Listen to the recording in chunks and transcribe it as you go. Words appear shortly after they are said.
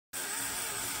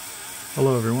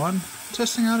Hello everyone,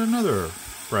 testing out another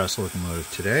brass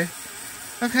locomotive today.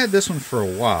 I've had this one for a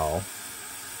while.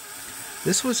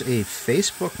 This was a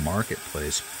Facebook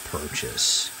Marketplace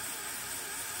purchase.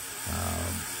 A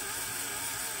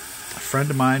friend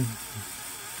of mine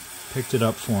picked it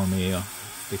up for me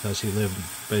because he lived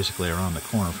basically around the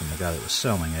corner from the guy that was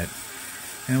selling it,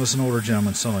 and it was an older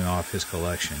gentleman selling off his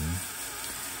collection.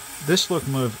 This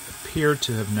locomotive appeared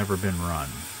to have never been run.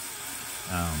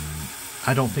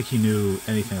 I don't think he knew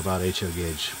anything about HO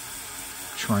gauge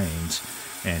trains,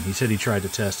 and he said he tried to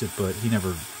test it, but he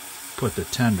never put the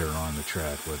tender on the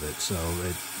track with it, so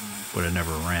it would have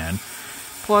never ran.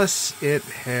 Plus, it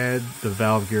had the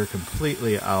valve gear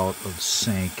completely out of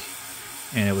sync,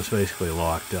 and it was basically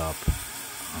locked up.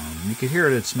 You could hear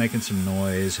it's making some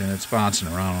noise, and it's bouncing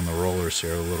around on the rollers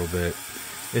here a little bit.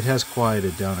 It has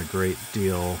quieted down a great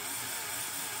deal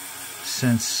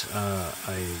since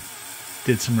I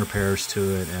did some repairs to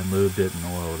it and lubed it and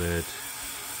oiled it.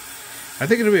 I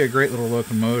think it'll be a great little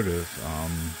locomotive.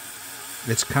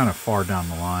 It's kind of far down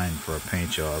the line for a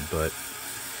paint job, but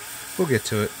we'll get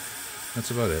to it. That's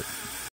about it.